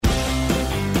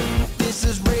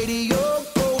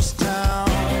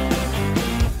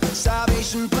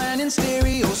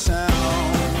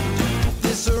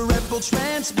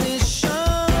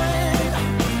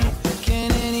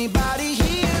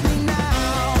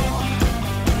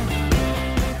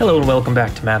Hello and welcome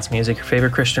back to Matt's Music, your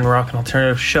favorite Christian rock and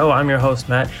alternative show. I'm your host,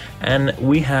 Matt, and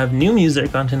we have new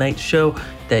music on tonight's show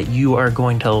that you are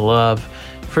going to love.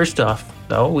 First off,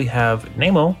 though, we have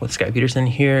Nemo with Sky Peterson.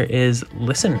 Here is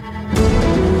Listen.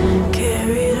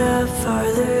 Carried up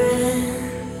farther in,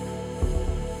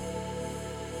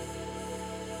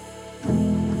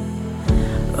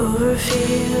 over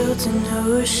fields and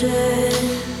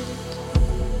ocean,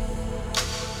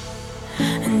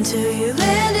 until you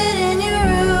landed in your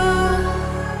room.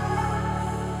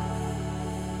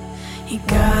 You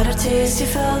got a taste, you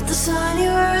felt the sun, you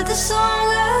heard the song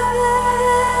of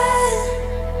it.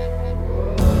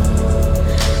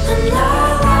 I'm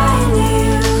not lying to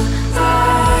you,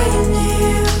 lying to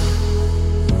you.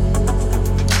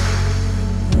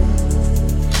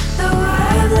 Though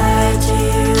I've lied to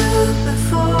you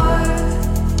before.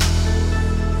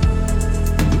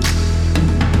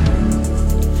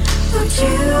 Would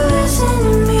you listen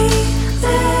to me,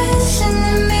 listen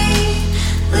to me,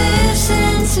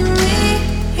 listen to me?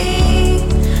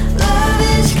 Love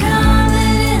is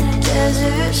coming in a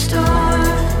desert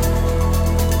storm.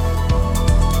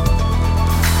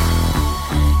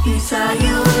 You thought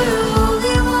you were a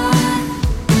holy one.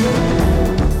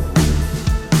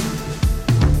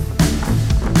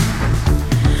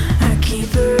 A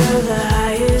keeper of the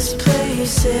highest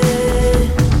places.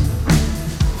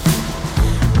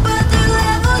 But they're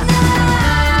leveled now.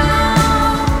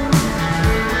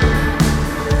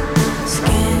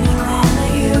 Scanning land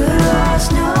that you had lost,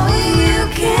 knowing you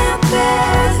can't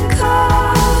bear the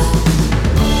cost.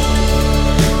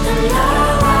 I'm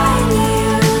not lying to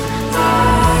you,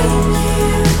 lying to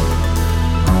you.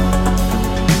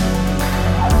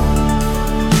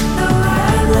 Though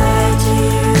I've lied to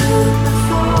you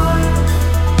before.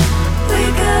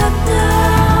 Wake up now.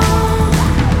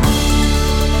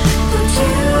 Would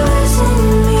you listen to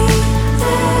me,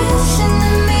 listen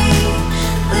to me,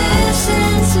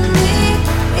 listen to me?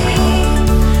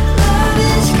 Love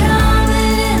is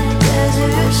coming in a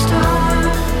desert storm.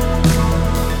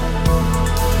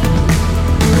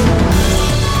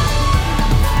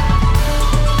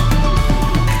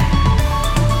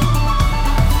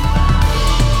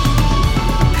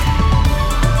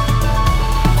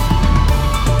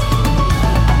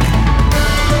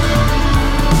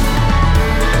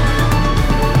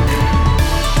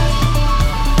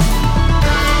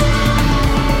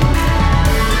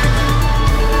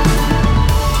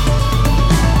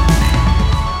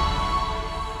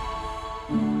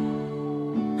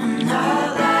 I'm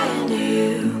not lying to you,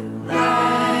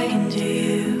 lying to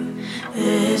you.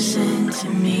 Listen to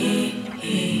me.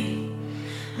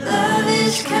 Love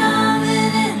is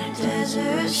coming in a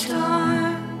desert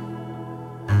storm.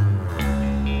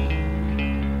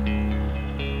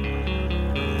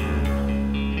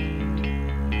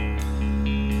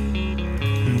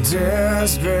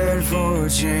 Desperate for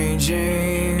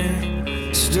changing,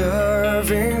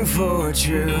 starving for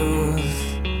truth.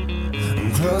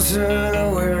 I'm closer to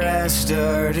where I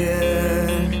started.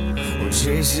 We're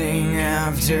chasing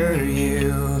after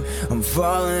you. I'm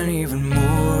falling even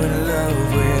more in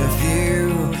love with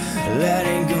you.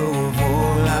 Letting go of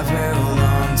all I've held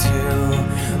on to.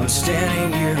 I'm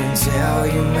standing here until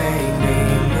you make me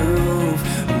move.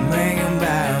 I'm hanging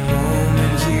by a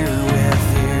moment here with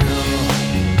you.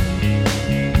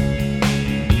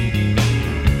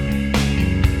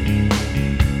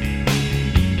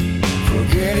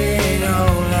 Forgetting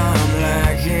all I'm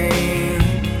lacking,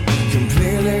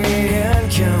 completely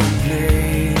incomplete.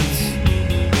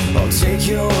 I'll take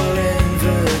your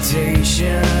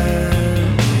invitation.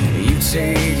 You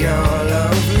take all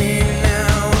of me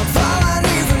now. I'm falling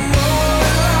even more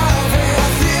in love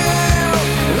with you.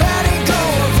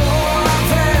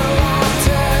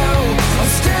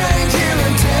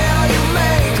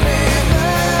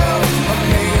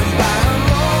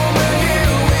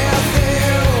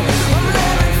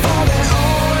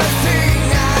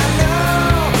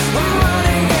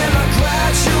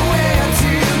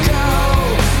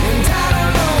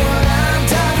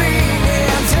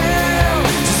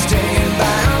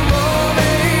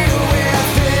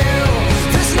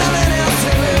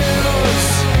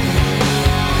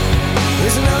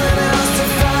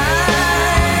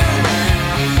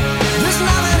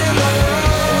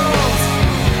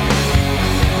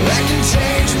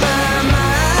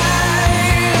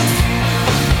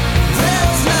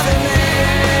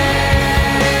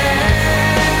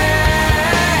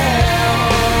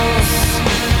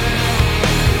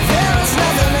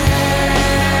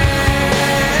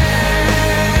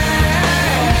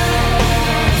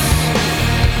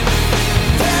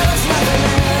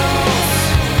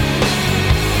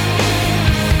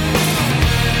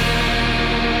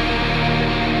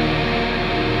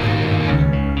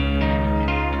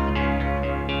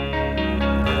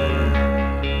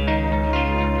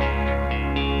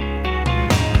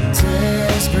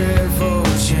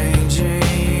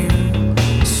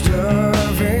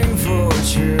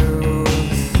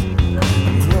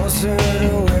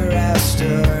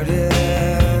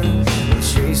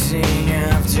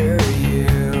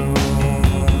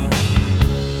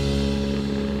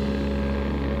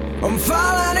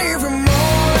 I need from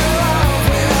more than love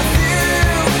with you.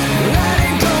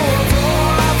 Letting go of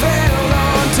all I've held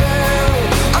on to.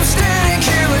 I'm standing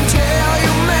here until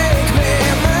you make me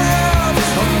move.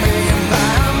 I'm being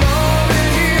by a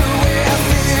moment you with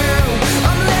you.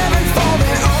 I'm living for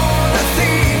the only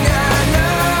thing I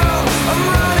know. I'm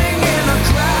running in a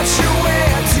crowd, sure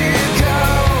where to go.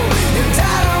 And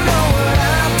I don't know what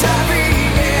I'm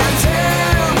diving into.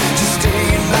 Just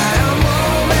staying by a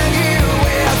moment you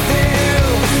with you.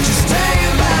 Just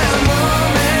staying by a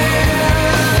moment.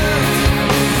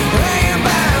 Hanging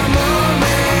by a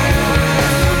moment.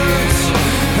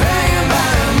 Hanging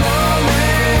by a moment.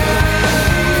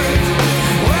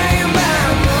 Hanging by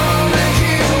a moment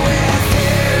you with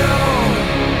you.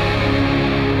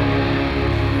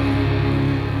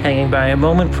 Hanging by a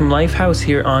moment from Lifehouse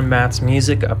here on Matt's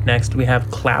Music. Up next, we have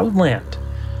Cloudland.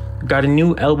 Got a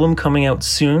new album coming out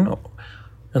soon.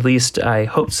 At least I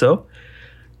hope so.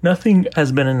 Nothing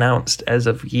has been announced as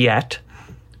of yet,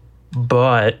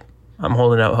 but I'm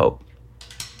holding out hope.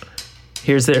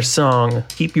 Here's their song,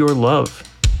 Keep Your Love.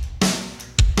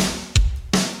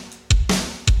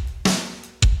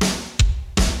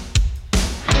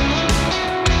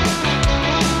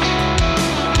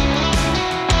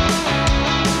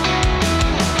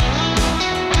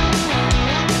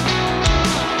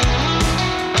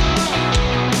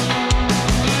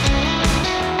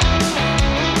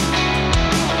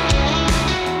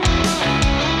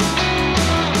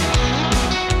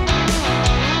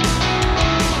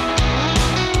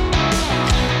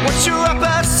 Once you're up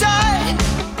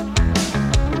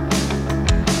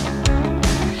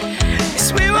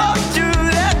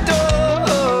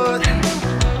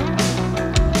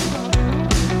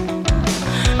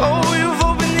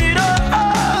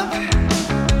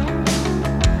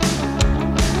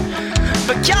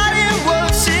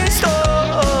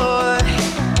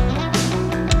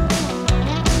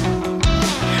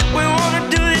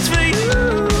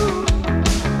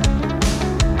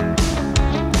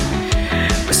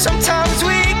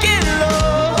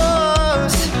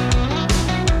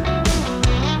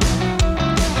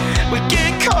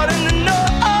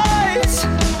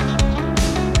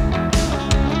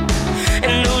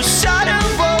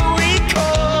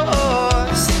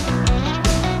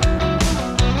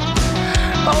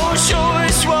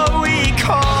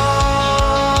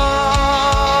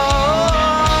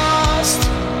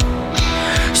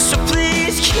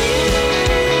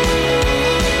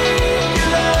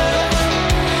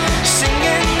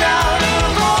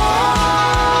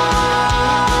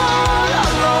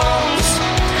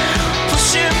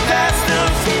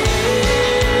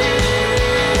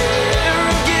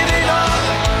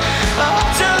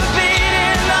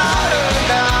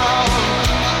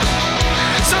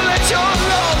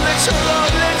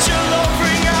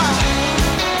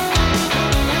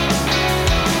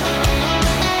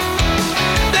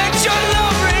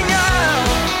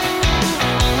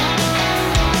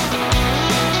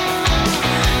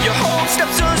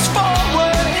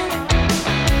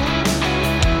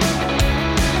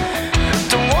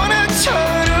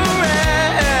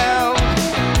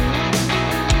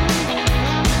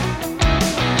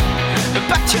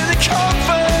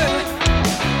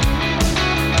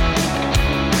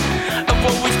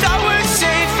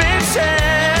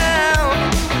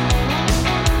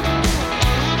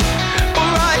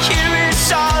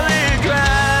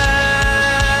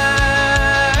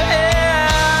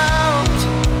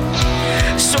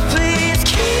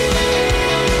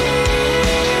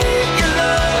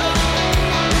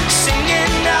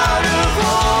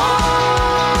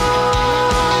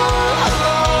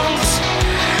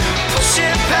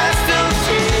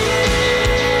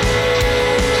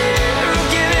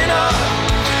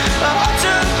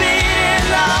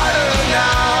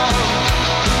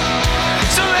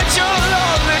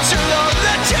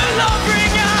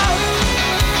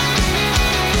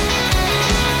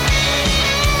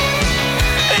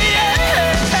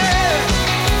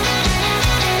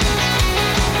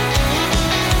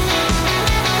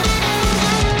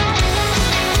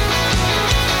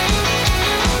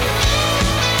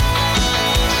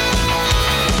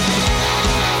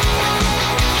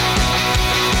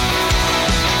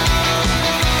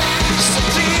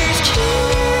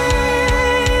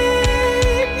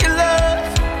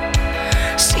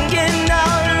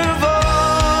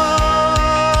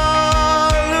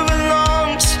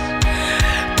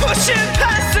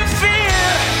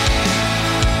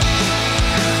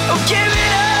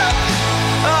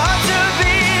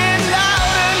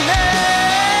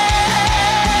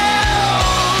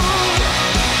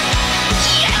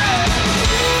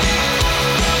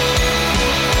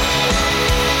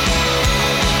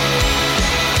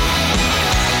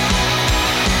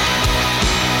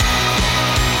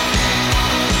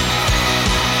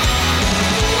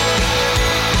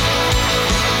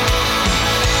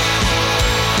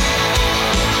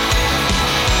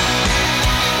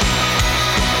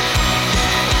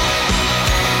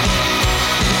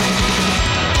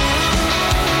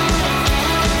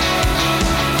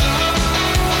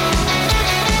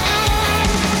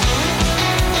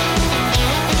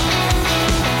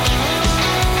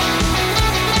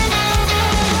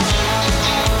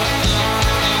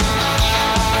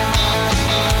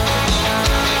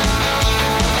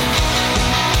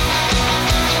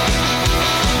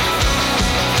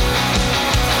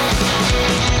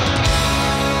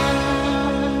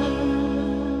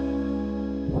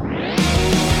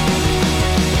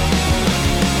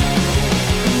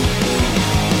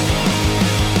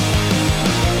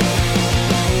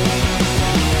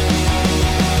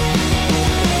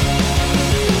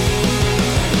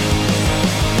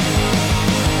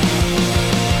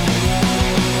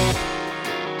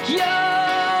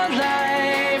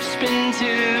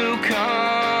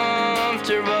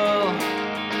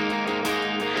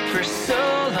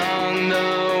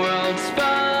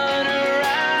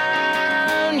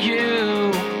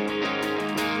you.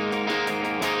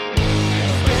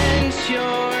 Spend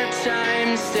your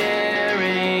time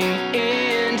staring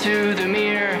into the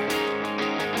mirror,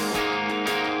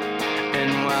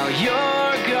 and while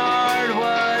your guard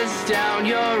was down,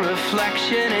 your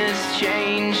reflection is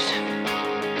changed.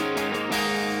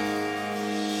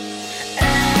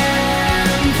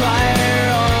 Empire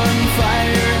on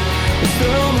fire,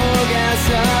 throw more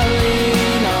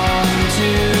gasoline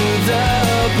onto the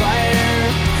fire.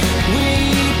 We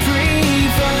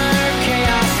prefer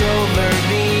chaos over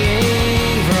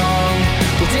being wrong.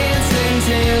 We'll dance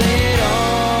until it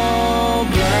all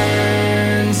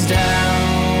burns down.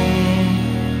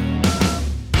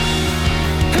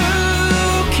 Who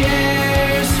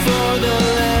cares for the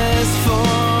less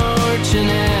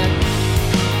fortunate?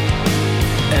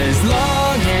 As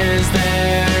long as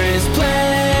there is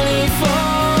plenty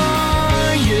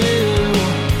for you.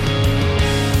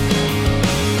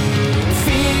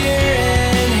 Fear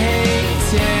and hate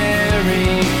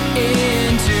tearing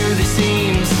into the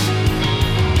seams,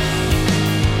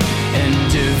 and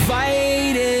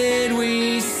divided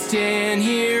we stand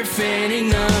here fanning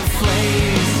the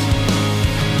flames.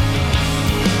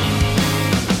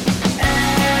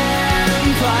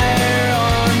 Empire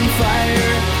on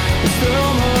fire, throw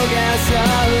more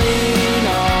gasoline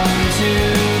onto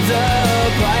the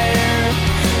fire.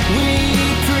 We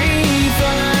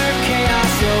prefer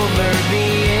chaos over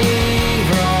being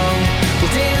wrong.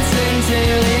 We'll dance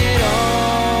until it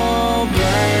all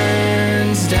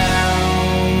burns down.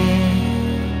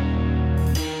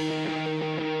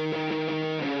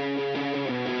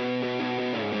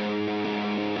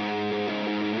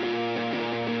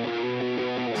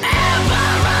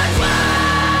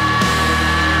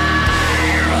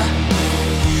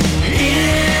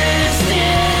 Is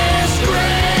this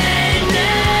greatness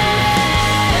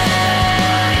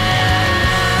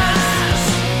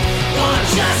or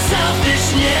just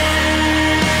selfishness?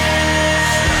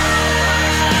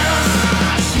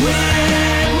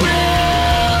 When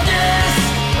will this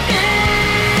end?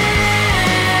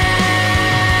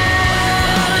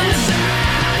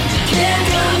 Can't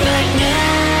come back now.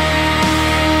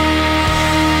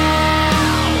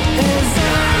 As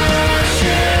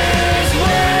ushers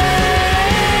wave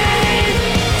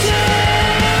to,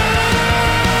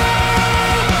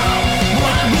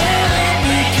 what will it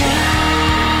become?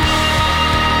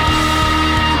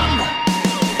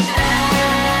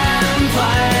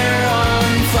 Empire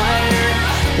on fire,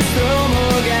 throw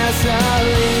more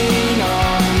gasoline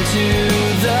onto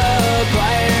the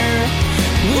fire.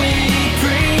 We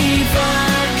prefer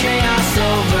chaos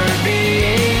over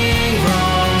being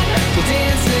wrong. We'll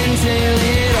dance until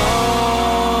it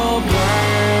all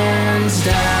burns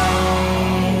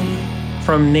down.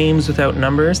 From Names Without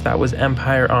Numbers, that was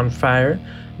Empire on Fire.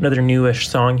 Another newish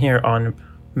song here on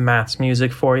Matt's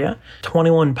Music for you.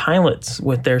 21 Pilots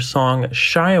with their song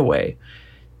Shy Away.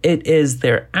 It is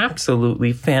their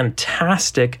absolutely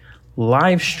fantastic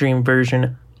live stream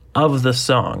version of the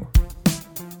song.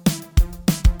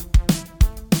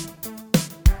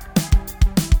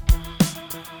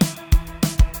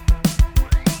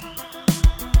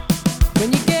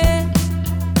 When you get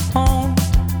home,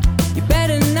 you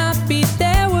better not be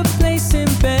there. We're placing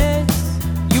bets.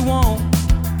 You won't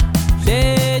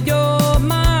shed your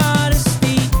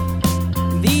modesty.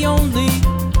 The only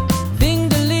thing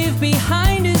to leave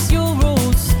behind is your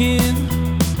old skin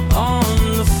on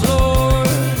the floor.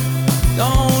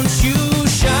 Don't you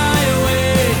shy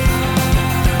away.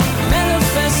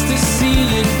 Manifest the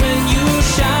ceiling when you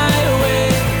shy away.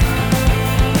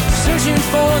 Searching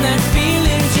for that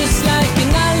feeling just like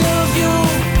an I love you.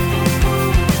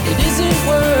 It isn't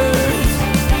words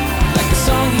like a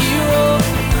song he wrote,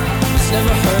 it's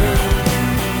never heard.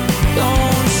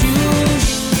 Don't you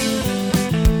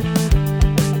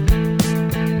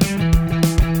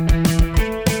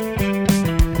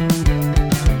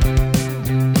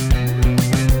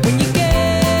when you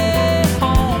get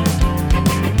home,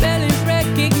 you barely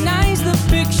recognize the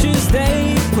pictures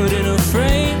they put in a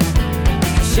frame.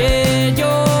 Shed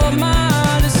your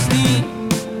modesty.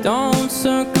 Don't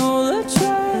circle the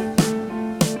track.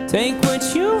 Take what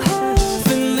you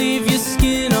have and leave your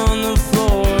skin on the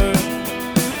floor.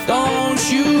 Don't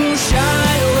you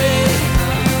shy away.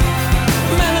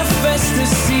 Manifest the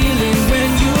ceiling when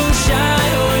you shy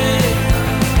away.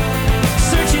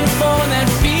 Searching for that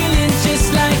feeling just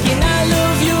like an I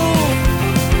love you.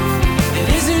 It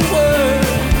isn't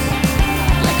words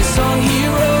like a song he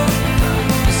wrote,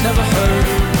 it's never heard.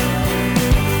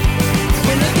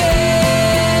 When you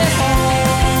get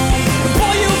home,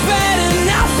 boy, you better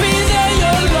not be there.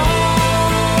 You're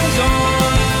long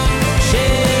gone.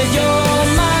 Share your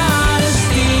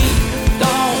modesty.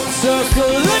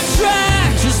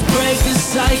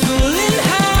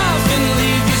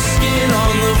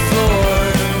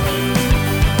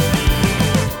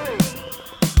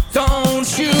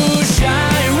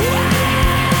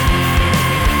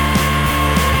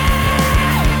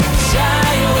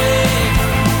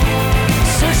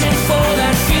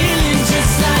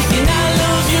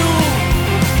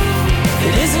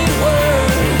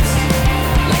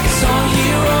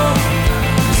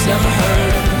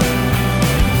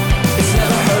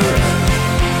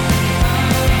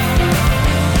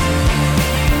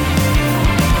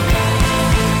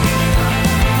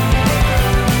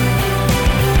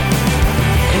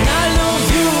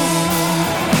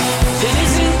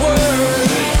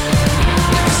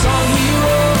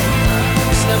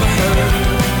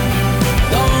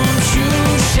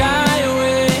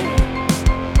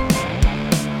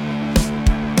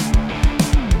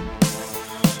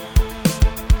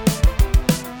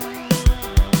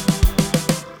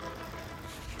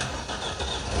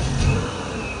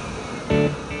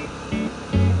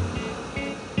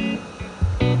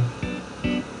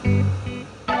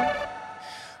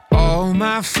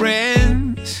 my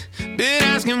friends been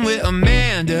asking where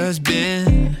Amanda's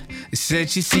been. They said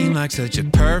she seemed like such a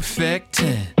perfect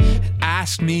 10.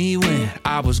 Asked me when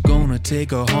I was gonna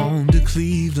take her home to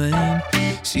Cleveland.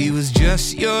 She was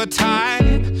just your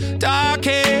type, dark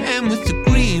hair and with the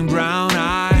green brown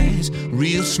eyes.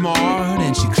 Real smart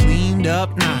and she cleaned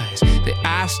up nice. They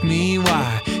asked me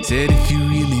why, said if you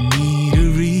really need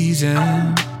a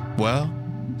reason, well,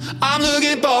 I'm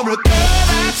looking for a girl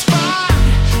that's fine.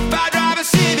 If I drive a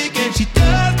Civic and she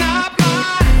does not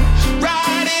mind,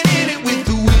 riding in it with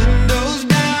the windows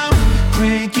down,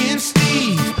 cranking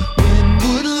Steve,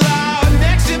 Winwood loud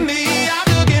next to me. I'm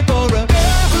looking for a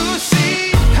girl who's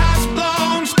seen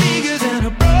house-blown speakers and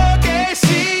a broke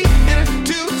AC and a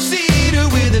two-seater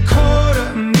with a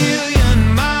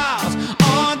 250,000 miles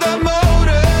on the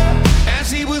motor. And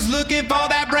she was looking for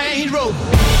that Range Rover.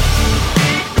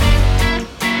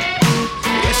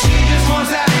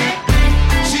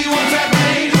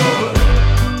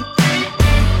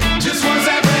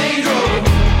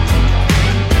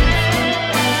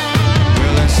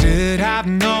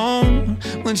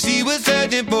 When she was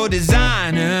searching for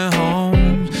designer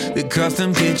homes, the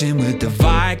custom kitchen with the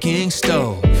Viking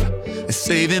stove,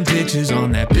 saving pictures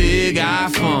on that big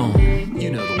iPhone,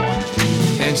 you know the one.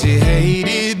 And she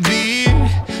hated beer,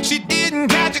 she didn't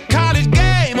catch a college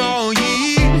game all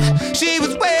year. She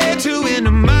was way too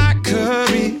into my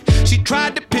career. She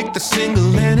tried to pick the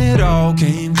single and it all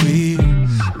came clear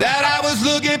that I was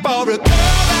looking for a girl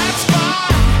that's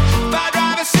fine. If I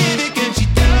drive a Civic and she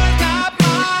does not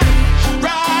mind,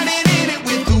 riding in it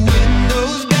with the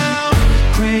windows down,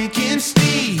 cranking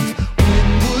Steve,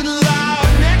 Winwood loud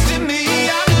next to me.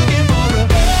 I'm looking for a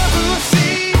girl who's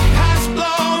seen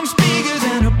house-blown speakers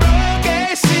and a broke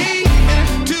AC and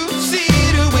a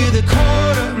two-seater with a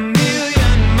 250,000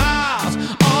 miles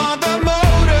on the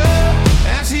motor.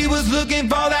 And she was looking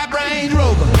for that Range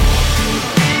Rover.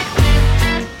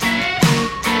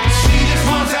 She just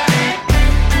wants that.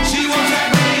 She wants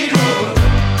that Range Rover.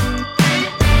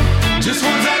 Just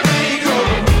wants that Range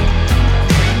Rover.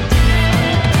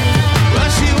 Well,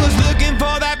 she was looking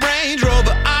for that Range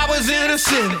Rover. I was in a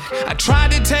Civic. I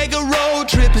tried to take a road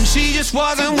trip and she just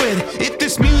wasn't with it. If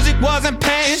this music wasn't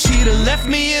paying, she'd have left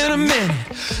me in a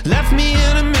minute. Left me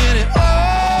in a minute.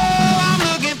 Oh, I'm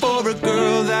looking for a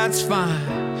girl that's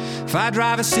fine. If I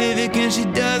drive a Civic and she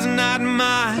does not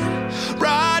mind,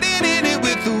 riding in it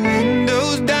with the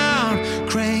windows down,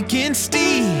 cranking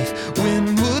Steve,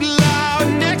 Winwood loud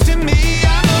next to me.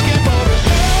 I'm looking for a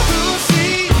girl who's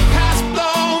seen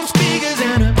house-blown speakers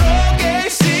and a broke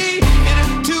AC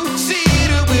and a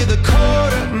two-seater with a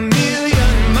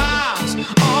 250,000 miles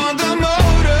on the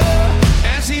motor.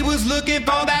 And she was looking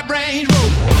for that Range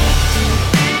Rover.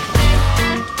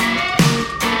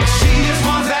 She just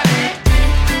wants that.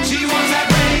 She wants that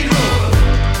Range Rover.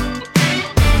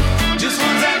 Just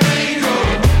wants that Range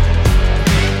Rover.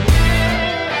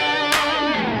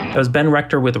 That was Ben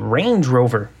Rector with Range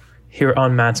Rover here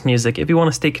on Matt's Music. If you want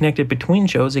to stay connected between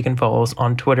shows, you can follow us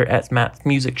on Twitter at Matt's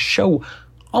Music Show,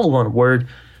 all one word.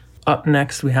 Up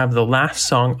next, we have the last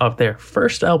song of their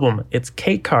first album. It's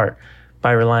K-Car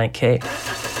by Relient K.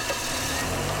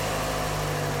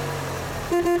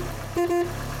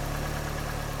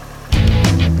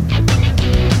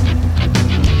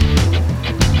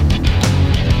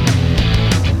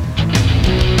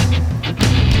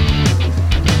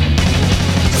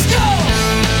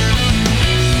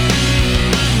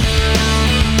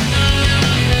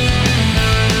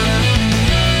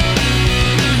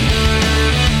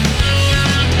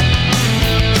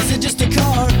 Is it just a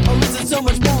car, or is it so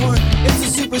much more? It's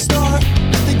a superstar,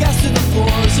 with the gas to the floor,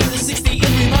 0 to 60 in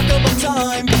remarkable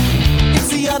time. It's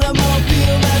the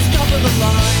automobile that's top of the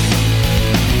line.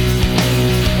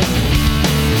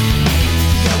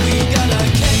 Yeah, we got a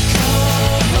K-car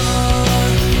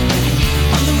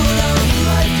on the road of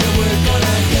life. Yeah, we're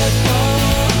gonna get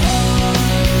far.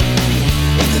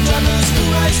 With the drivers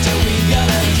Christ, yeah, we got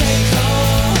a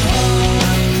K-car.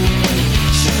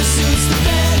 Sure suits the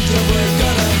band, yeah, we're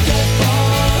gonna get far.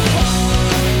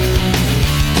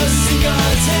 'Cause it's in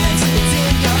God's hands, it's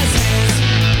in God's hands.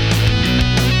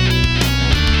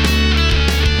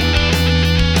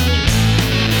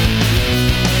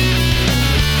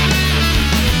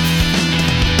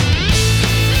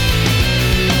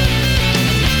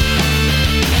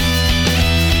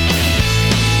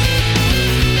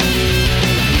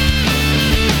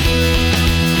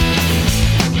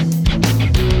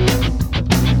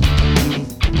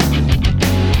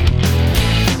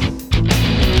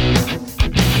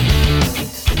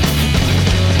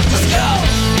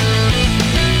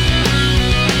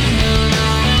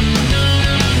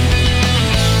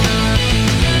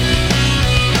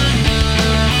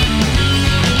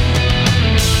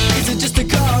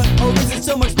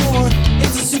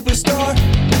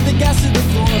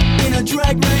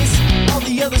 drag race, all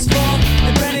the others fall,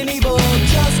 and Brandon Evil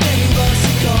just gave us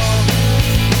a call.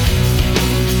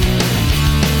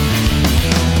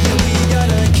 Yeah, we got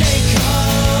a cake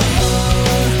car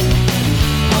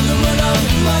on the road of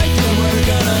life, and we're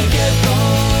gonna get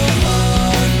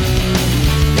born.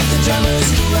 If the drummer's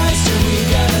Christ, and we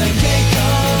got a cake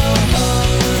car,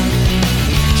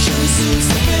 sure suits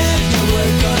the band, and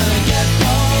we're gonna get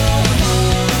born.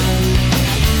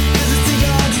 'Cause it's in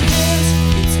God's hands,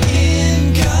 it's in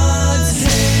God's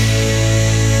hands.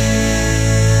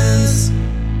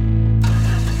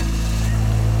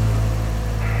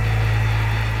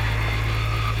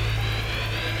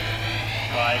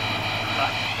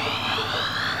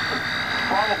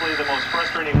 Probably the most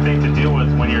frustrating thing to deal with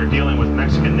when you're dealing with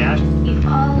Mexican nationals. You've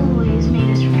always made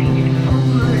us read it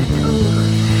over and over,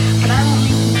 but I won't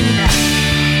make you do that.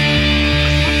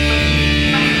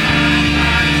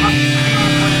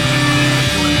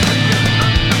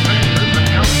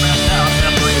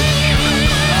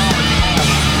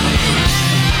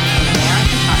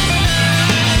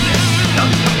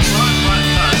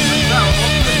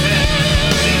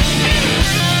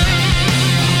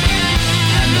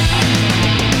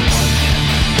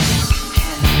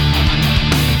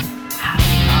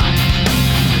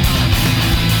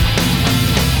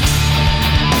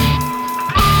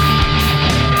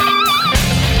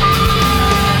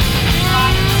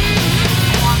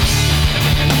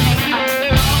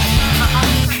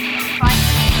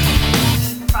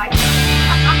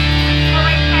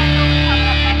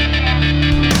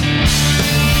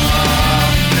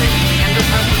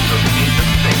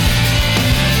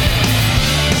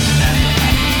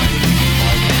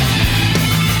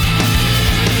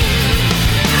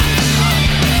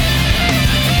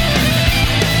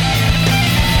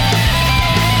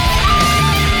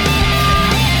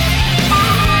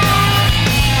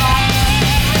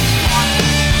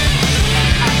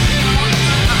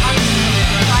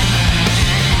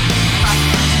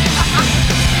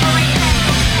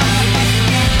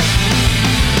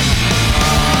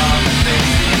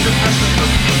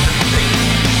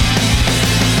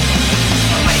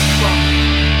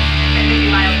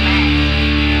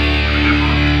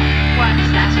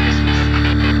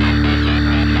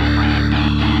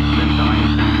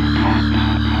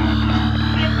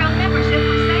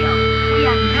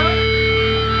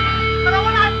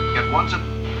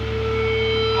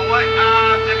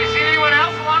 Have you seen anyone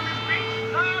else along this beach?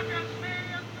 No, just me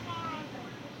and tomorrow.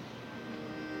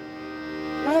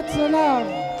 That's enough.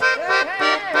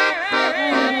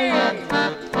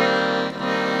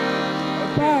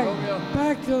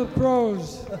 Back to the pros.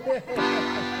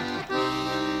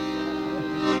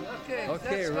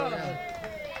 Okay, Roman.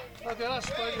 Okay, that's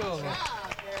español.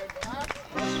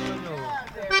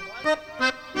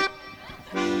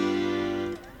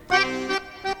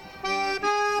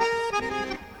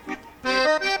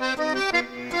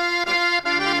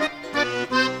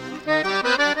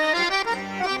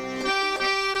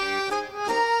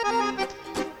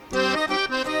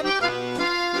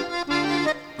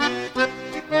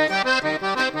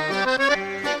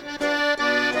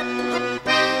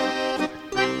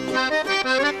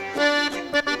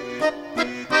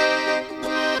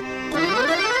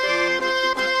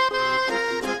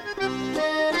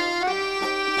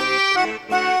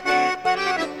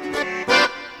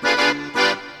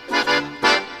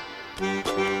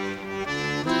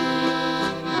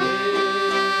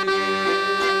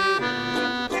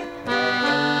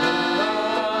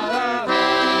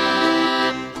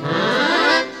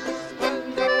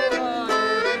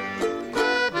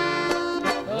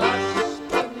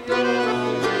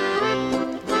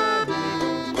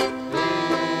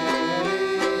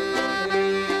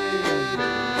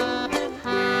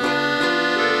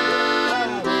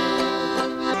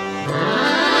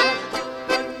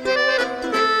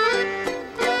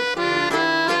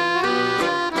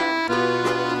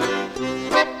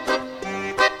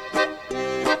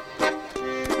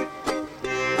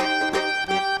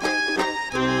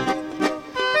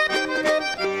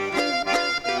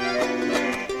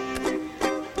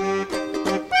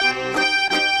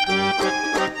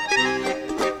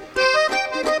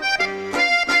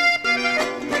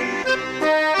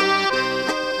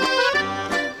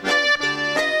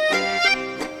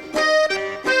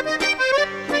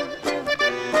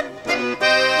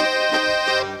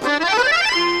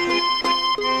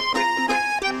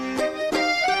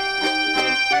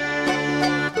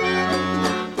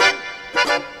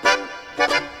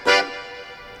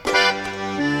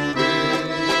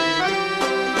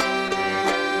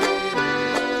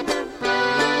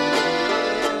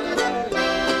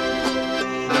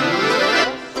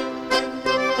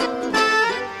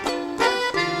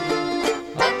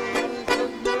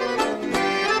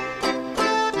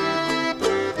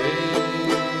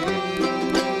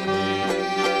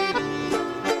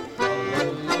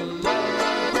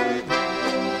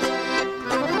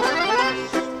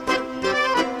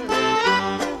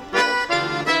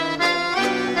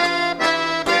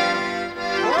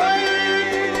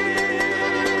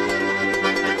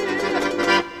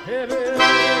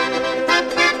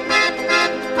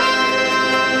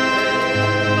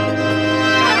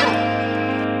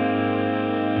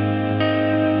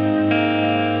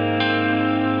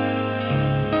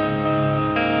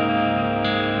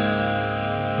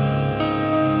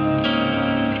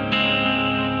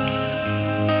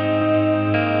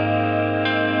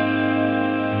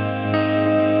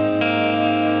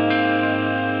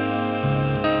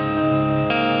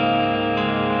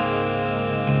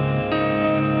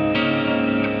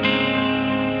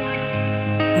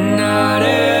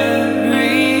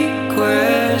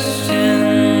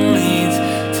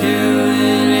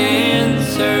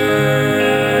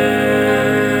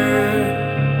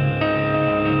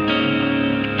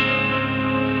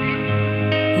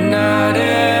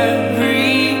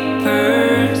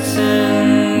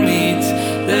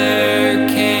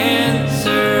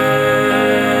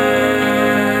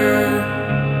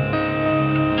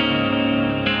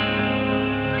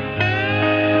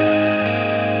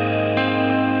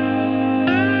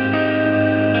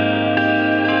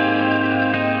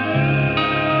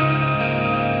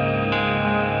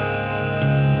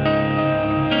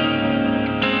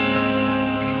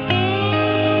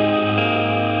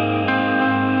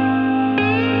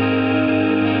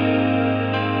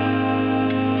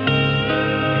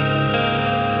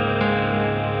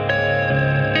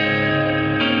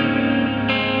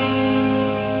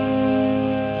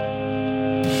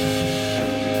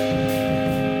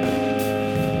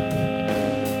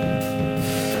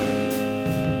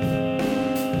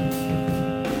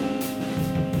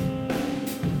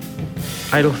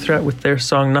 Idle Threat with their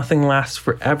song Nothing Lasts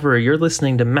Forever. You're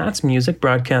listening to Matt's Music,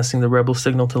 broadcasting the Rebel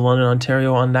Signal to London,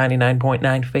 Ontario on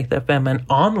 99.9 Faith FM and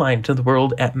online to the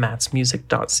world at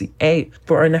mattsmusic.ca.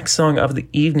 For our next song of the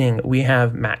evening, we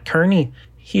have Matt Kearney.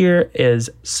 Here is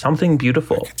Something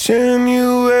Beautiful.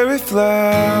 January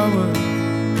flower,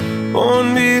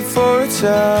 born before a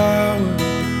tower,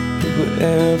 but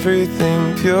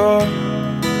everything pure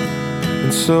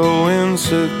and so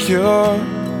insecure,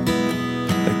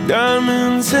 like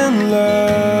diamonds in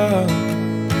love,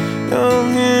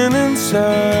 young and in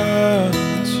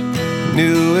touch.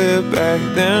 Knew it back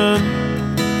then,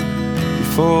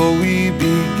 before we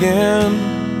began,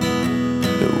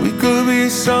 that we could be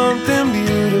something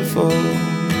beautiful.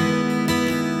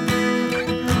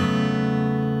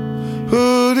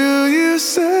 Who do you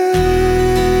say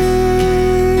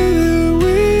that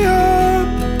we are?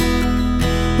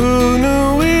 Who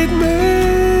knew we'd make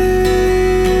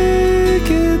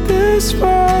it this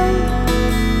far?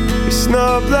 It's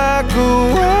not black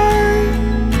or white,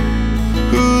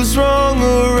 who's wrong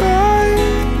or right,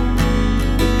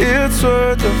 but it's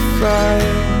worth the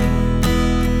fight.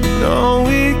 No,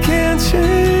 we can't change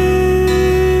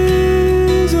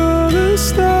all the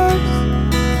stars.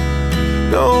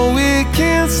 No, we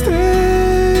can't stay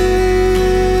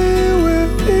where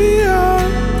we are.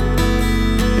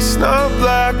 It's not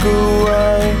black or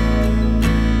white,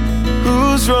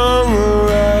 who's wrong or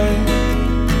right.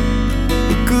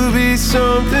 It could be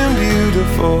something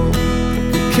beautiful,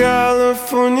 like the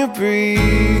California breeze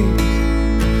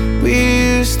we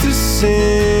used to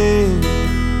sing,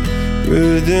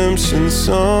 redemption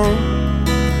song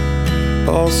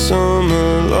all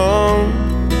summer long.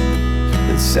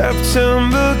 And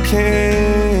September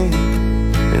came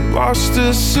and washed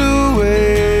us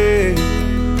away,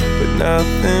 but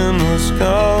nothing was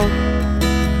gone. I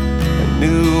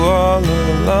knew all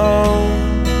along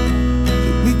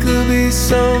that we could be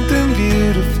something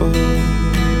beautiful.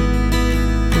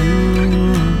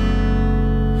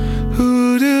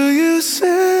 Who do you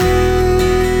say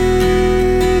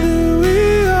that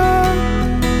we are?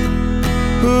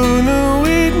 Who knew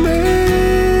we'd make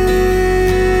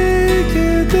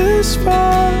it this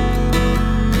far?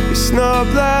 It's not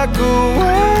black or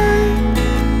white,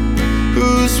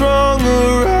 who's wrong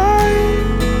or right,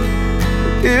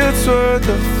 but it's worth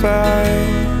a fight.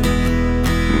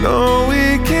 No,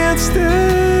 we can't stay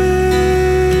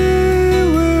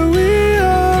where we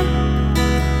are.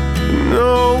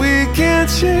 No, we can't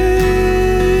change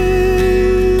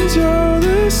all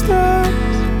the stars.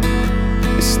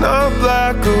 It's not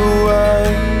black or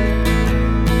white,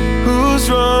 who's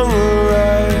wrong or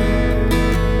right.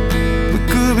 We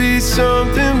could be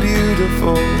something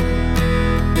beautiful.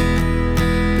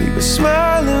 You were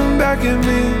smiling back at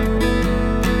me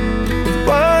with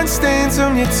wine stains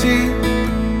on your teeth.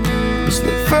 It's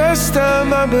the first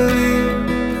time I believed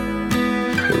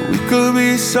that we could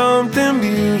be something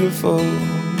beautiful.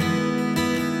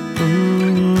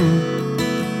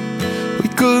 We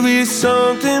could be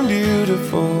something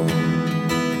beautiful.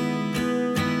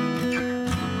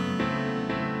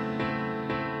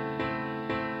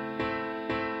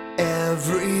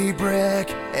 Every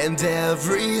brick and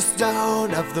every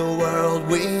stone of the world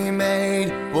we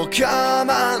made will come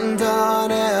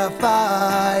undone if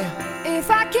I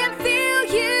can feel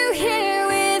you here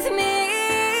with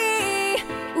me.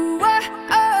 Whoa.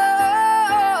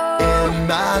 In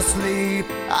my sleep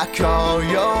I call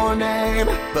your name,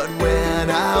 but when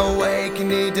I wake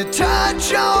need to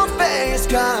touch your face,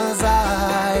 'cause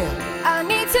I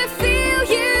need to feel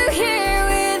you here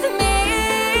with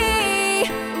me.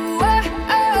 Whoa.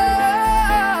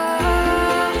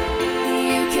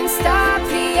 You can stop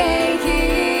the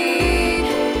aching,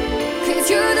 'cause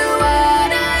you're the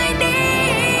one I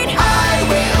need. I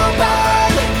will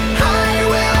burn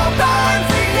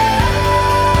for you.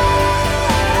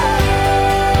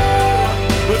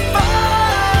 With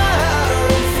fire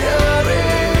and fury,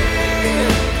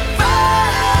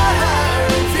 fire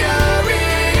and fury.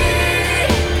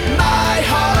 My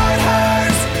heart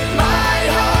hurts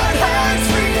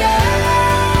for you.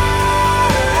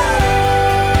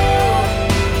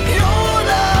 Your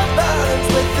love burns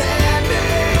within me.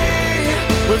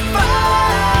 With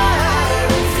fire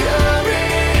and fury.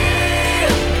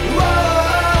 Whoa.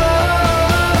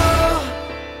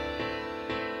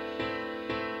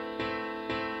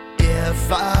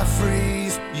 If I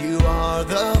freeze, you are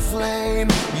the flame.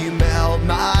 You melt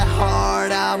my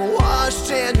heart, I'm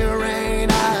washed in your rain.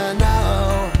 I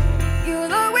know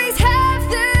you'll always have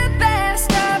the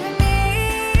best of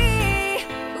me.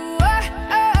 Whoa.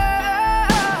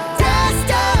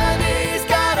 Destiny's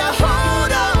got a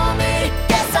hold on me.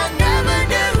 Guess I never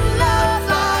knew love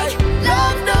like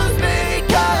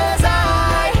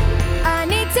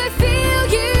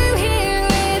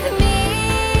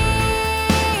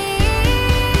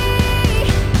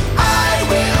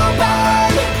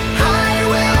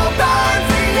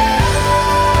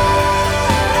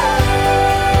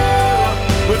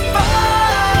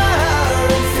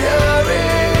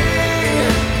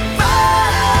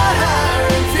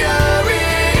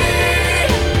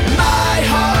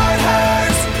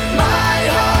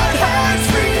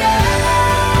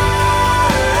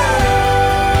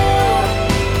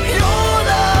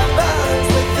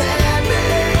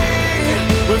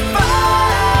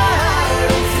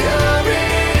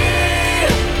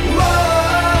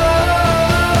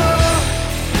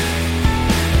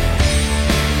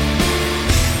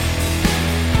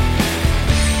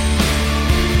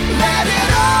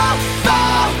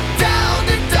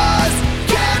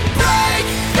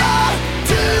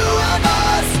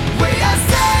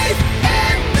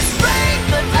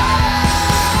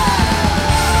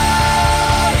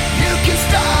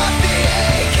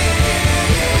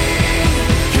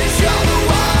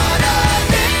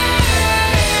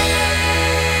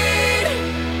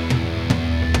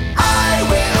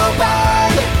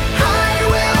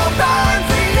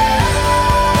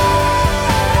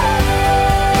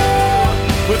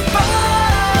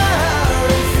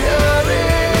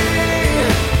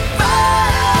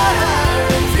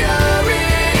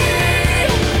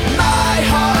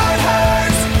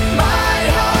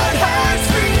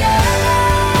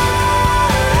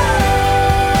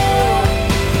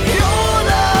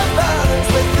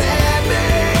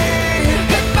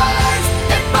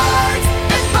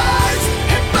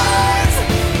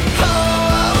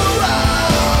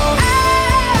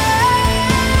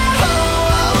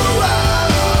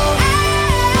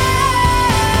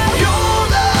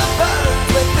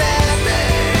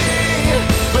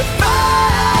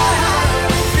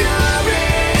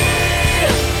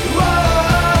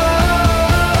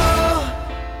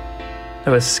That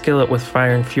was Skillet with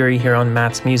Fire and Fury here on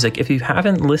Matt's Music. If you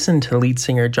haven't listened to lead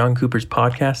singer John Cooper's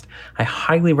podcast, I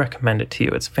highly recommend it to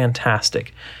you. It's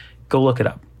fantastic. Go look it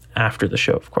up after the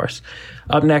show, of course.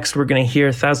 Up next, we're going to hear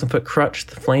 1,000 Foot Crutch,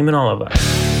 The Flame in All of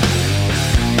Us.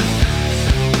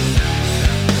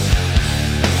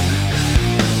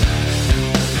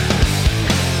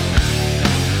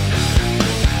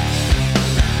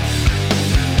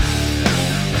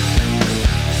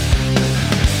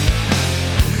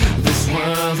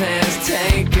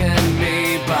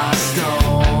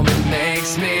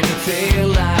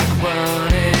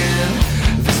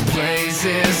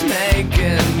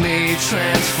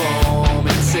 Transform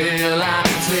until I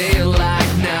feel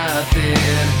like nothing.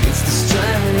 It's the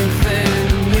strength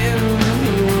in me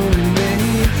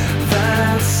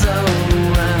that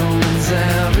surrounds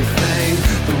everything.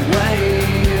 The way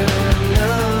you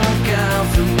look out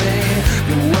for me,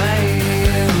 the way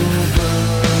you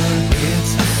burn.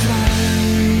 It's the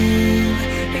flame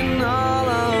in all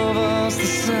of us, the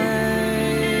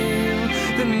same,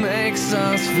 that makes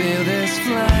us feel this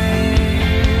flame.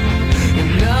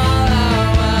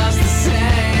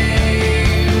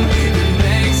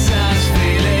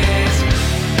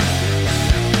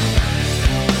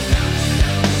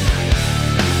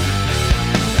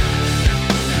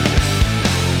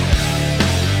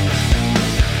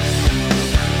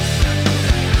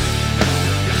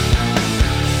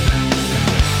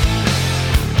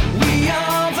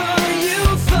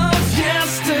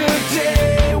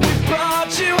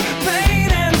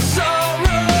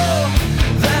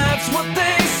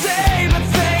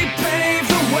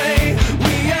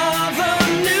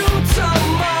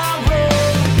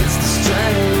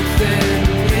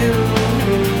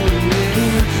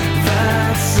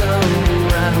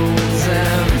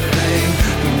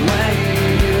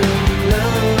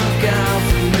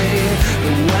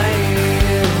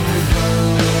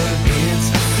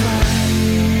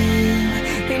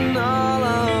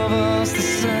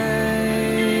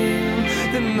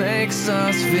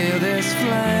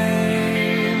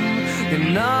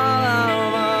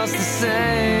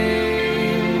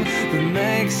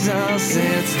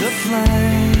 It's the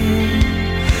flame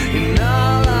in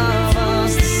all of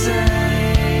us, the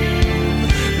same,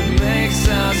 that makes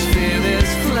us feel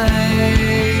this flame.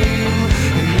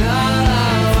 In all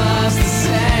of us, the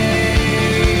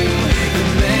same, that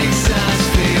makes us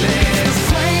feel it.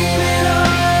 Flame in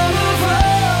all of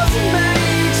us, it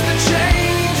makes the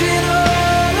change in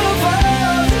all of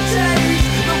us. It takes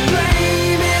the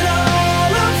blame in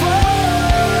all of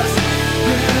us.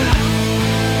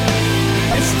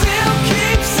 It still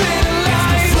keeps it alive. It's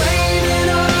the flame in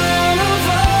all of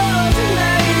us. It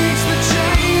makes the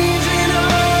change in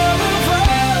all of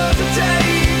us. It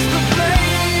takes the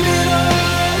blame in all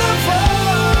of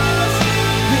us.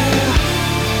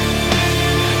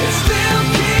 It still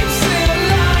keeps it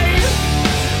alive.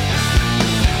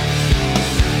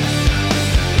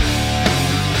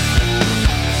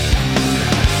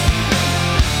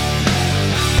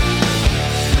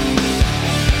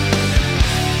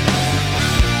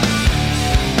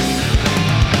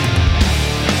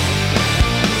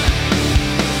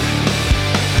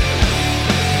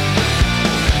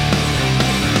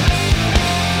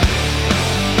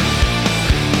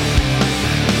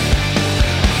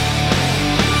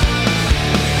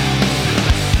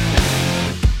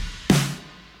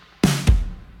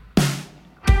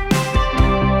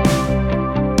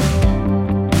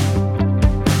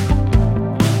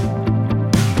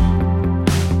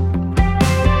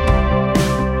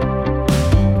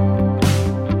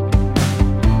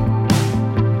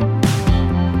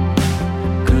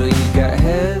 Girl, you got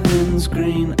heaven's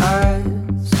green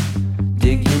eyes.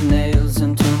 Dig your nails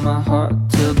into my heart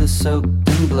till they're soaked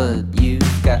in blood.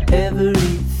 You've got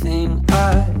everything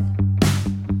I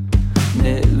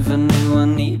never knew I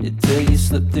needed till you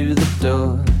slipped through the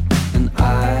door. And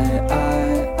I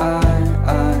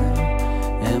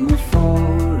am a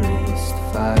forest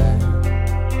fire.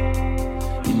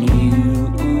 And you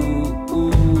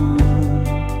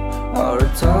are a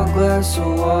tall glass of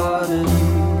water.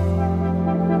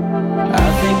 I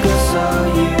think I saw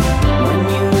you when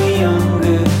you were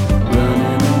younger,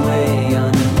 running away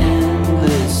on an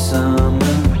endless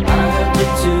summer. I held you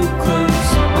too close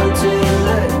until you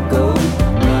let go,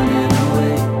 running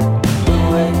away.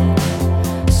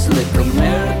 Slick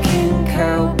American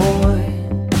cowboy,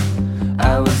 I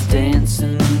was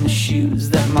dancing in the shoes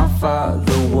that my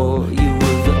father wore. You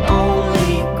were the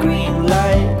only green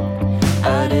light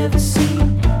I'd ever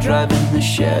seen, driving the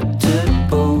shattered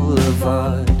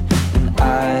boulevard.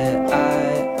 I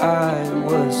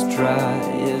was dry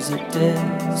as a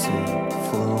desert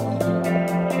floor.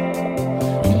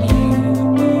 And you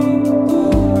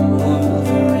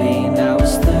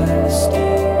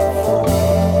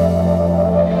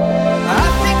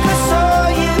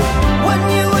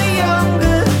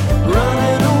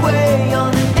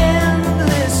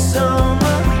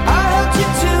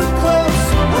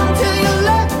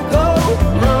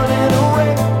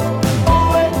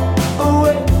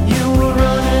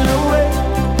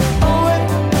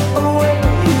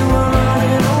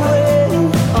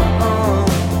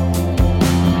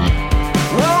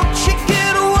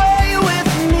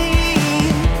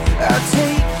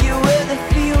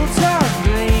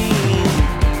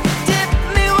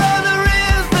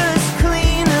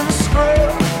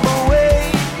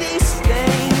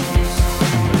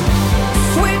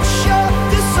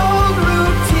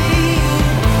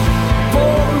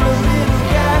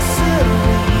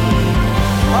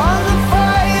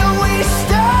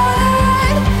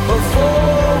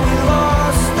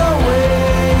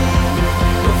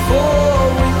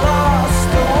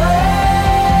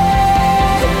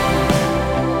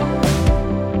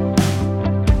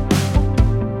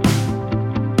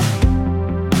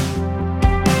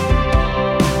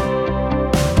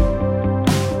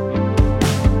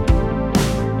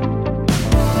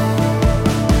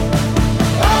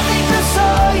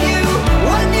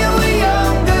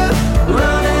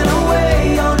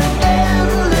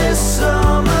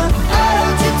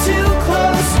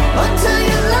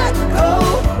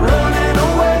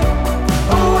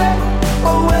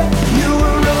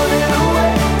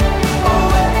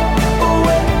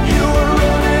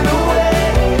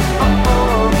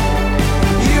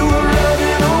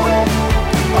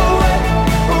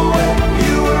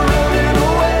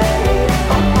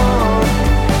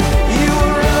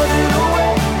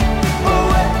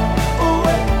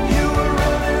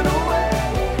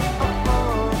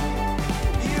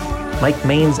Mike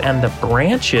Maines and the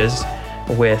Branches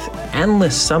with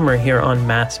Endless Summer here on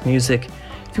Matt's Music.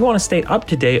 If you want to stay up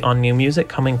to date on new music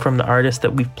coming from the artists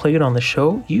that we've played on the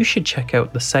show, you should check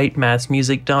out the site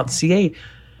mattsmusic.ca.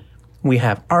 We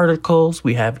have articles,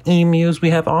 we have emus, we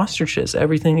have ostriches,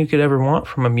 everything you could ever want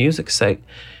from a music site.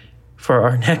 For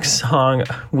our next song,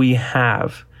 we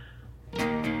have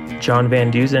John Van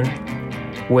Dusen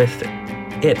with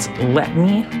It's Let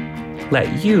Me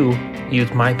Let You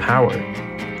Use My Power.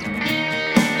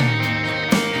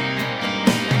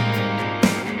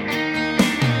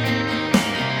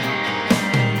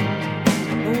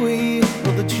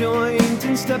 Joint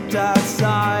and stepped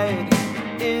outside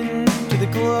into the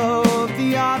glow of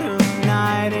the autumn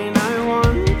night, and I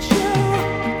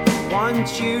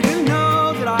want you to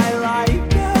know that I like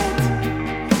it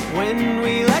when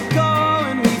we let go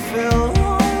and we fill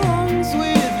our lungs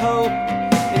with hope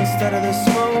instead of the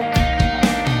smoke.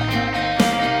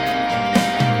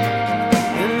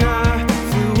 And I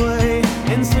flew away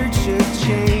in search of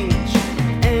change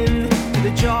into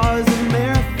the jaws of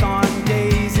marathon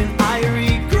days, and I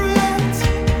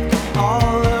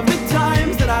all of the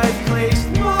times that I've placed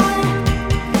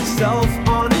myself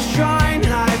on a shrine,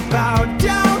 and I bowed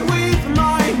down with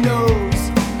my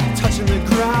nose touching the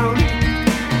ground.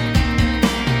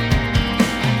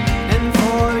 And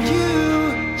for you,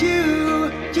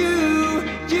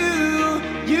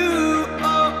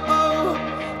 oh,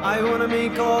 I wanna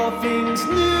make all things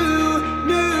new,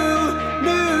 oh.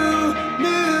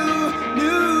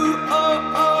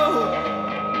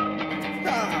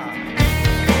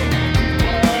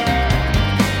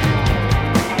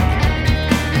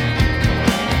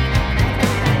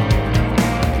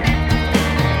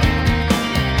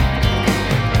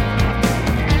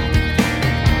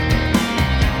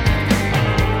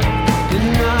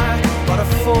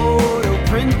 Photo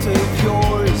print of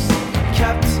yours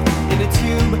kept in a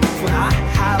tube when I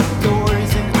have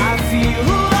doors, and I feel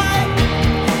like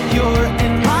you're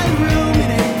in my room,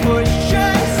 and it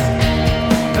pushes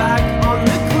back on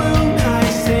the gloom, and I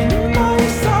sing my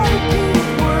psychic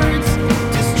words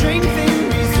to strengthen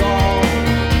resolve.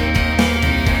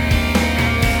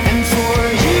 And for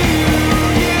you,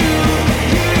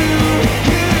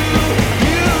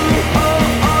 oh,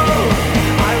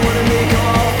 I wanna make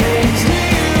all things new.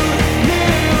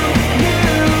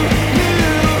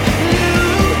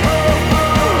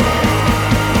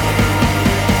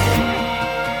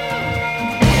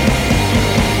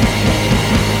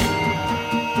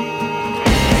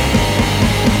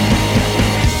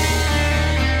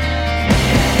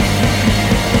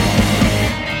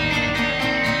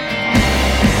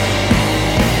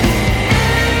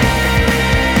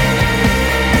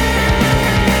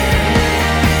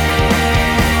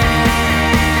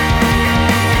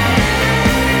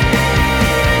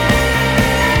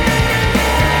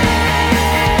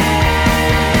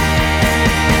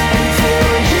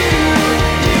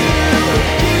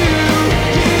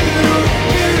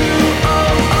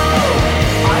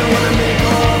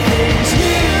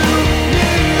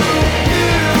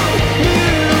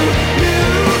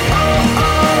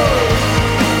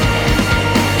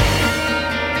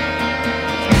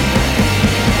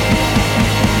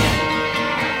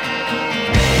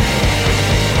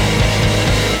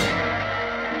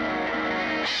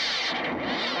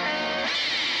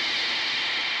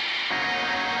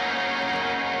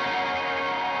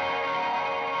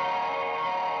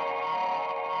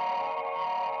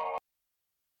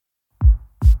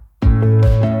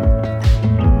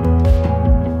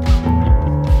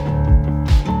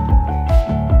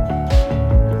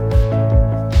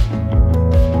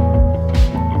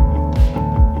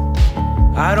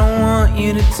 I don't want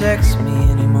you to text me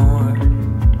anymore.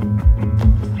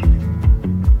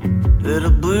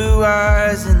 Little blue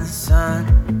eyes in the sun.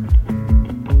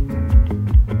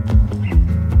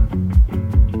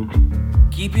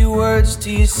 Keep your words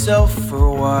to yourself for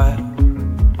a while.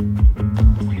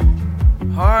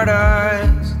 Hard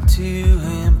eyes,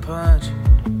 two-hand punch.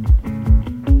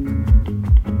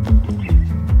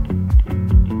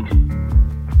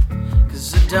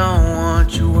 Cause I don't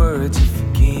want your words if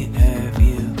you can't have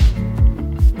you.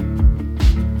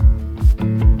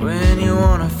 When you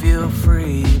wanna feel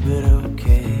free, but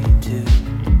okay too.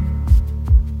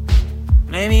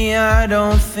 Maybe I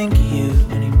don't think of you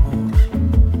anymore.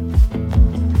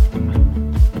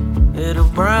 Little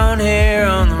brown hair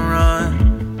on the run.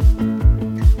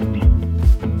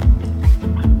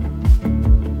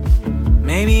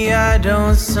 Maybe I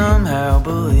don't somehow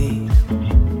believe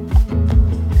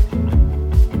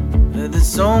that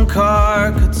this own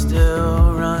car could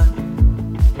still run.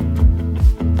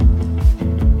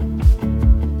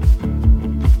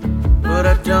 But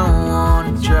I don't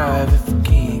want it drive if I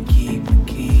can't keep the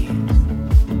keys.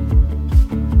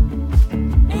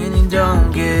 And you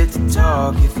don't get to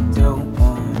talk if you don't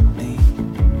want me.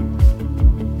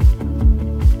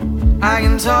 I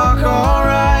can talk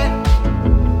alright,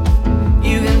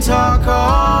 you can talk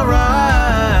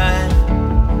alright.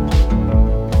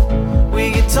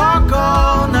 We can talk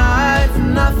all night for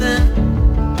nothing.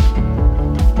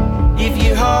 If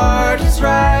your heart is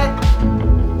right,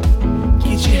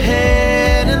 get your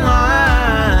head in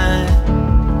line.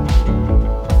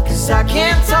 'Cause I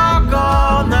can't talk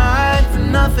all night for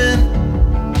nothing,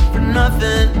 for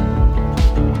nothing.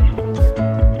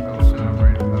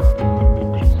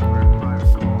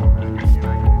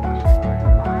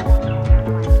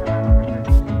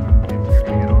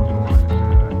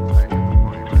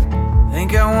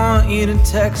 Think I want you to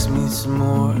text me some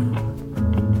more.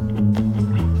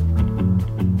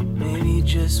 Maybe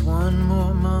just one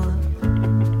more month.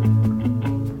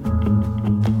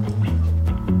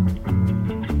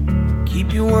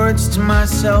 Keep your words to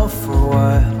myself for a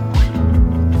while.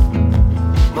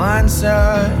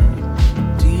 Blindside,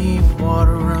 deep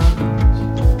water runs.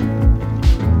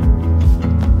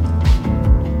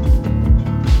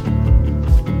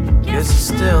 Guess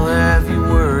I still have your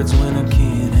words when I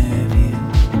can't have you.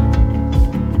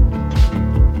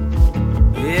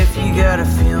 If you gotta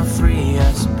feel free,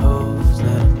 I suppose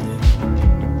that'll do.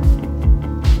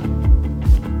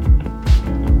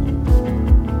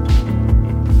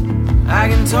 I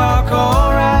can talk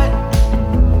alright,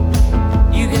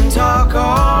 you can talk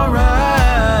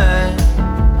alright.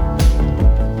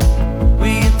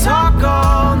 We can talk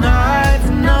all night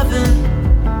for nothing.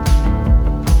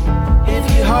 If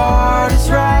your heart is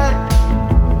right,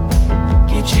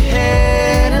 get your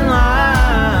head in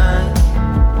line.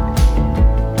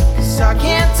 'Cause I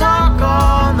can't talk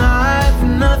all night for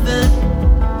nothing.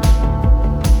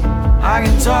 I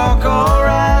can talk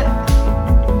alright,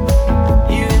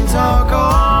 you can talk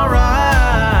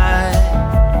alright.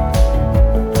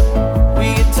 We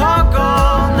can talk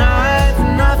all night for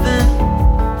nothing.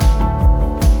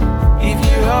 If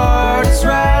your heart is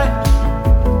right,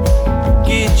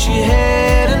 get your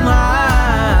head in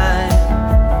line.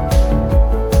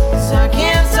 'Cause I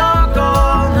can't talk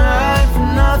all night for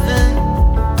nothing,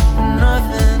 for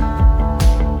nothing.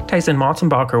 Tyson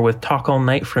Motzenbacher with Talk All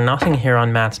Night for Nothing here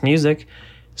on Matt's Music.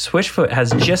 Switchfoot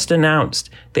has just announced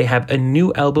they have a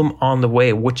new album on the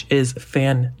way, which is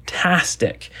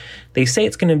fantastic. They say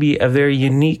it's going to be a very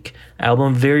unique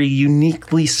album, very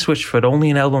uniquely Switchfoot, only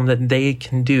an album that they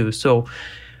can do. So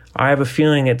I have a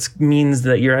feeling it means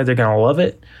that you're either going to love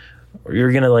it or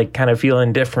you're going to like kind of feel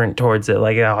indifferent towards it.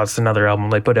 Like, oh, it's another album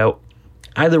they put out.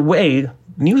 Either way,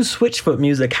 new Switchfoot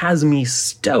music has me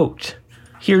stoked.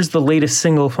 Here's the latest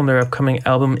single from their upcoming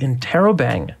album,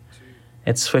 Interrobang.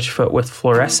 It's Switchfoot with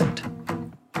Fluorescent.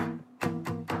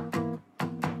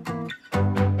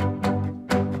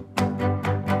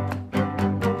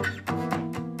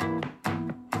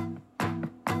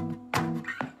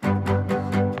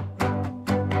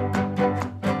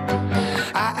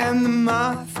 I am the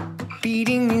moth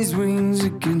beating his wings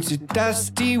against a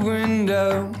dusty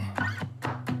window.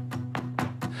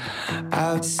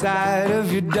 Outside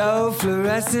of your dull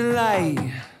fluorescent light,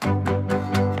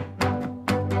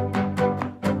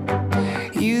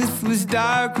 youth was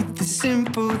dark with the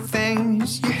simple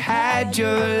things. You had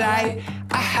your light,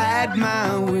 I had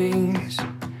my wings.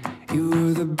 You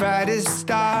were the brightest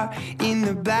star in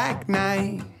the black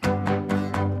night.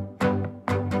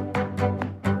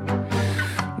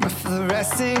 My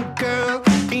fluorescent girl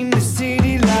in the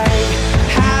city light.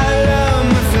 How long,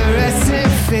 my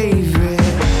fluorescent favorite?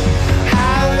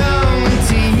 How long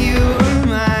till you were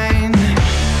mine?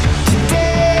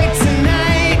 Today,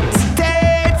 tonight,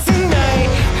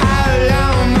 how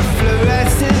long, my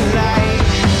fluorescent light?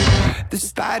 The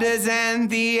spiders and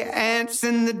the ants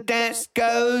and the dance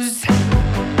goes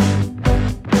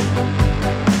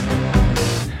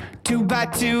 2 by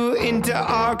 2 into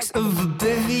arcs of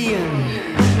oblivion.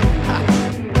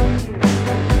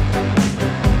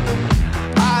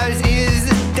 Ours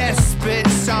is a desperate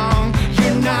song.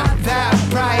 You're not that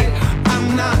bright,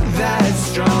 I'm not that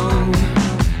strong,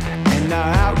 and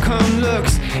our outcome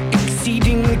looks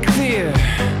exceedingly clear.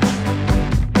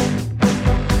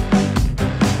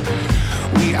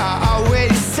 We are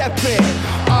always separate,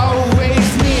 always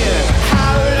near.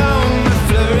 How long, my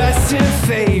fluorescent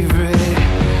favorite?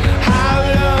 How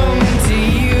long till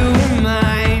you were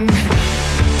mine?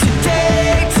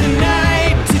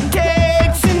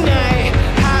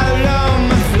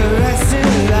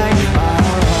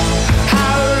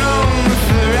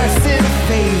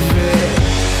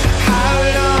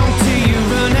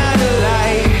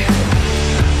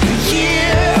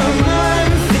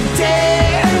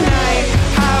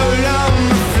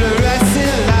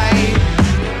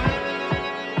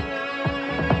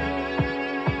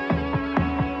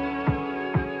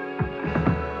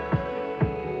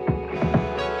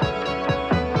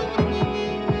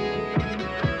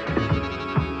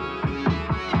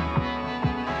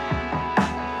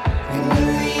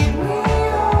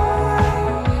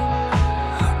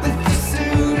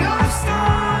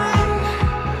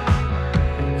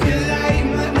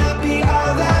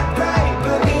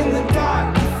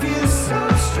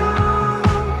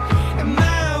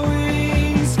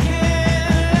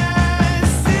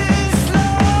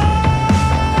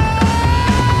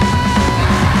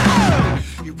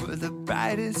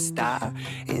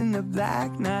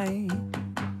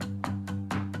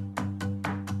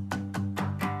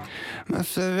 my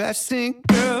fluorescent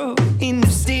girl in the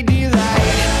city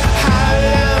light. How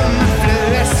long, my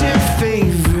fluorescent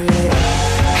favorite?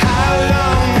 How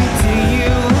long do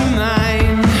you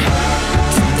mind?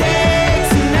 Today,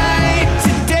 tonight.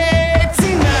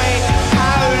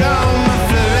 How long, my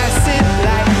fluorescent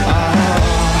light? Oh,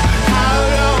 how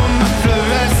long, my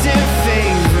fluorescent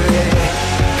favorite?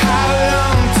 How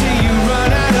long till you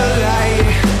run out of light?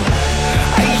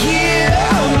 A year,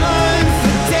 a month,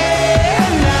 a day, a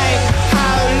night.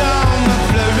 How long, my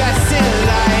fluorescent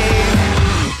light?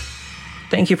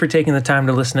 Thank you for taking the time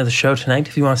to listen to the show tonight.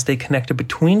 If you want to stay connected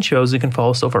between shows, you can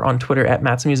follow us over on Twitter at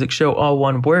Matt's Music Show, all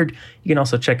one word. You can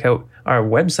also check out our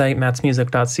website,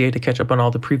 mattsmusic.ca, to catch up on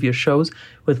all the previous shows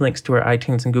with links to our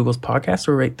iTunes and Google's podcasts.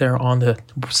 We're right there on the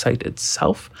site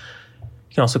itself.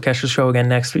 You can also catch the show again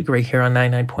next week right here on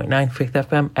 99.9 Faith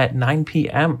FM at 9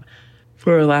 p.m.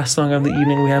 For our last song of the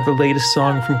evening, we have the latest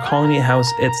song from Colony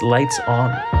House. It's Lights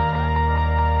On.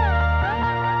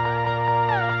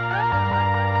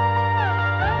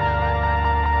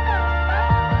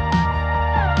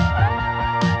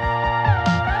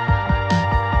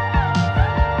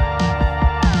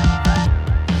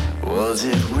 Was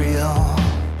it real?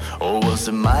 Or was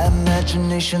it my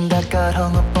imagination that got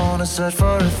hung up on a search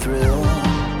for a thrill?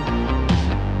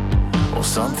 Or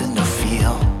something to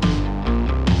feel?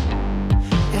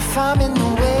 If I'm in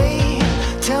the way,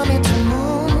 tell me to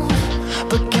move.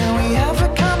 But can we have a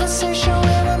conversation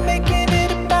where we're making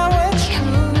it about what's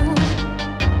true?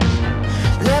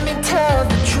 Let me tell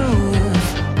the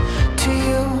truth to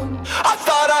you. I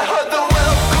thought I heard the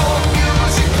welcome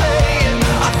music playing.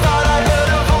 I thought I heard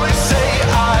a voice say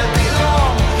I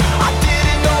belong. I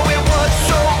didn't know it was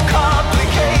so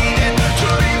complicated to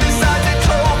read the signs that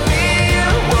told me you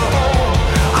were home.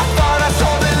 I thought I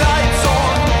saw the lights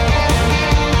on.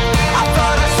 I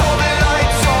thought I saw the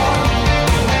lights on.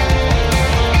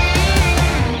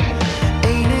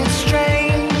 Ain't it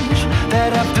strange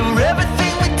that after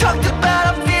everything we talked about,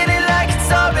 I'm feeling like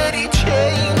it's already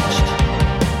changed?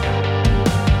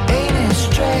 Ain't it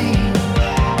strange?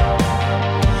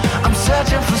 I'm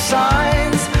searching for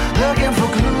signs, looking for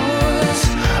clues.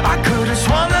 I could have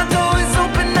sworn the door is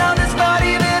open now, there's not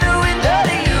even a window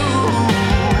to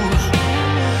use.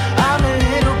 I'm a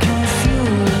little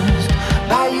confused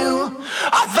by you.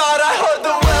 I thought I heard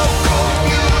the welcome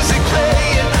music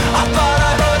playing. I thought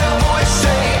I heard a voice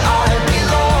say I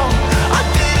belong. I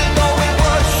didn't know it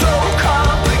was so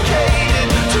complicated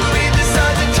to read the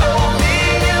signs that told me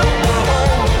you were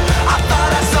home. I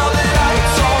thought I saw the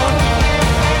lights on.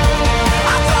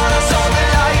 I thought I saw the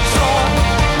lights on.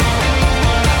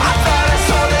 I thought I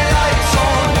saw the lights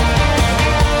on.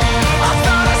 I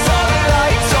thought I saw the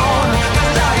lights on. The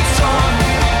lights on.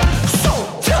 So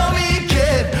tell me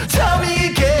again, tell me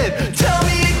again, tell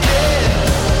me again.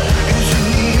 Is it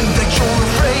me that you're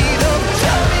afraid of?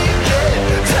 Tell me again,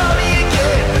 tell me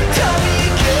again, tell me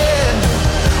again.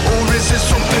 Or is it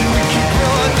something we keep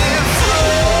running from?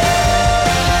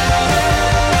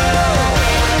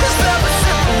 'Cause love is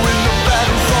simple when the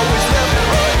battle's always left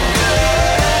undone.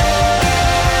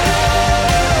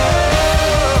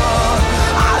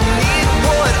 I need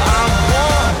what I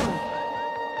want.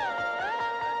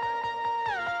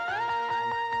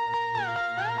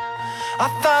 I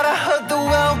thought I heard the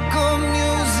welcome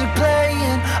music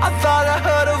playing. I thought I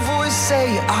heard a voice say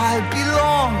I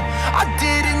belong. I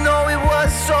didn't know it was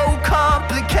so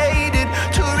complicated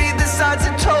to read the signs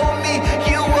that told me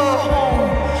you were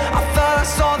home. I thought I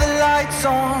saw the lights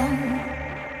on.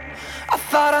 I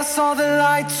thought I saw the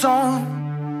lights on.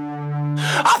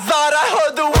 I thought I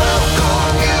heard the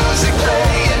welcome music play.